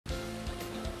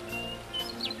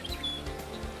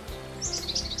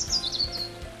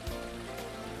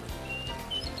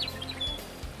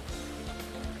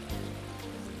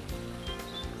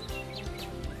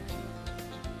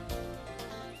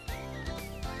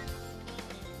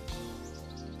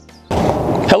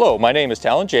Hello, my name is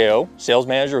Talon J.O., Sales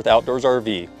Manager with Outdoors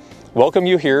RV. Welcome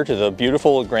you here to the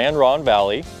beautiful Grand Ronde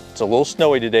Valley. It's a little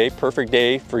snowy today, perfect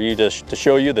day for you to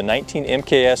show you the 19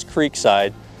 MKS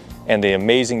CreekSide and the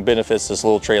amazing benefits this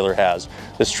little trailer has.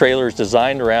 This trailer is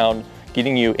designed around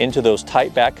getting you into those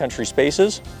tight backcountry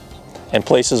spaces and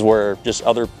places where just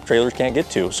other trailers can't get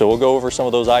to. So we'll go over some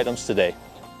of those items today.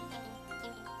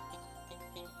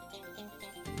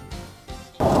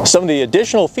 Some of the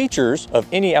additional features of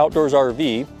any outdoors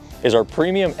RV is our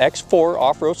premium X4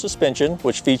 off-road suspension,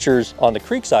 which features on the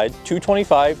CreekSide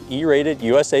 225 E-rated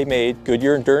USA made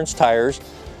Goodyear endurance tires,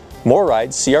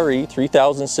 MORryde CRE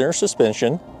 3000 center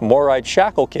suspension, MORryde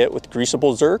shackle kit with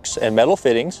greasable zerks and metal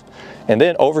fittings, and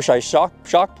then oversized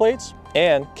shock plates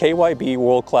and KYB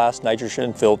world-class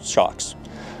nitrogen-filled shocks.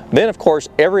 Then, of course,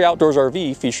 every outdoors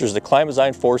RV features the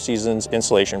Climadesign 4 Seasons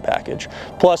insulation package,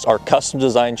 plus our custom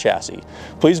designed chassis.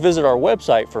 Please visit our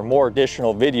website for more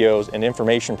additional videos and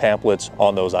information pamphlets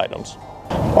on those items.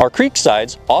 Our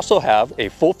CreekSides also have a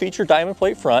full feature diamond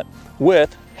plate front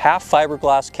with half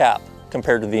fiberglass cap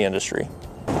compared to the industry.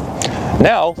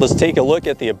 Now, let's take a look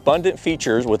at the abundant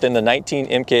features within the 19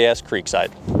 MKS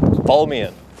CreekSide. Follow me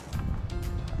in.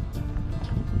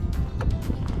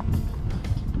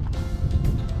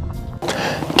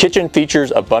 Kitchen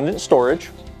features abundant storage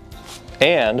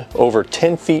and over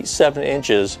 10 feet 7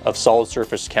 inches of solid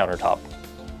surface countertop.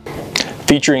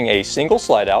 Featuring a single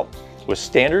slide out with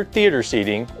standard theater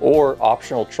seating or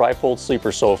optional trifold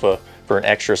sleeper sofa for an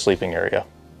extra sleeping area.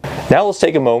 Now let's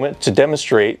take a moment to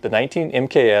demonstrate the 19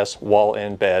 MKS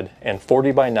wall-end bed and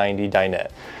 40 by 90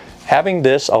 dinette. Having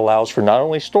this allows for not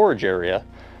only storage area,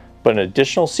 but an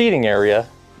additional seating area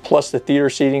plus the theater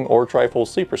seating or trifold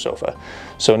sleeper sofa.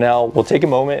 So now we'll take a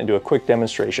moment and do a quick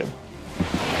demonstration.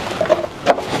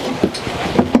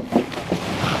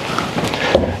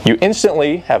 You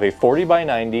instantly have a 40 by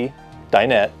 90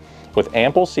 dinette with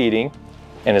ample seating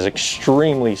and is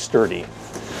extremely sturdy.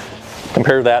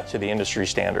 Compare that to the industry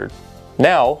standard.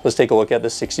 Now let's take a look at the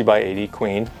 60 by 80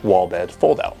 queen wall bed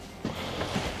fold out.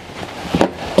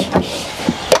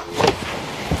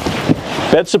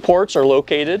 Bed supports are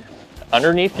located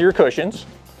underneath your cushions.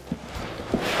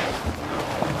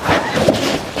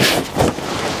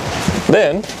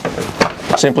 Then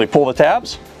simply pull the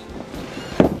tabs.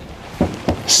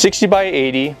 60 by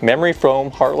 80 memory foam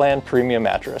Heartland premium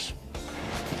mattress.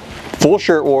 Full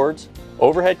shirt wards,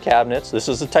 overhead cabinets. This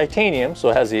is the titanium, so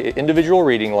it has the individual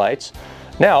reading lights.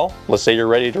 Now, let's say you're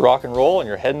ready to rock and roll and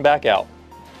you're heading back out.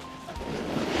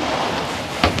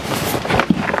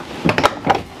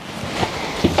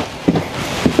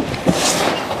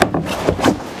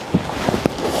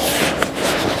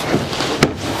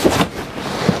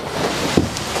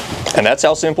 And that's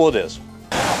how simple it is.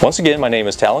 Once again, my name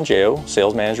is Talon J.O.,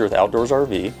 Sales Manager with Outdoors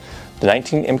RV. The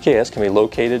 19 MKS can be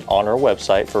located on our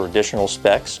website for additional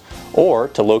specs or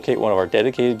to locate one of our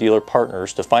dedicated dealer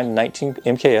partners to find the 19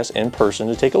 MKS in person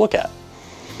to take a look at.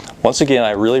 Once again,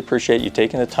 I really appreciate you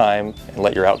taking the time and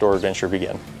let your outdoor adventure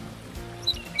begin.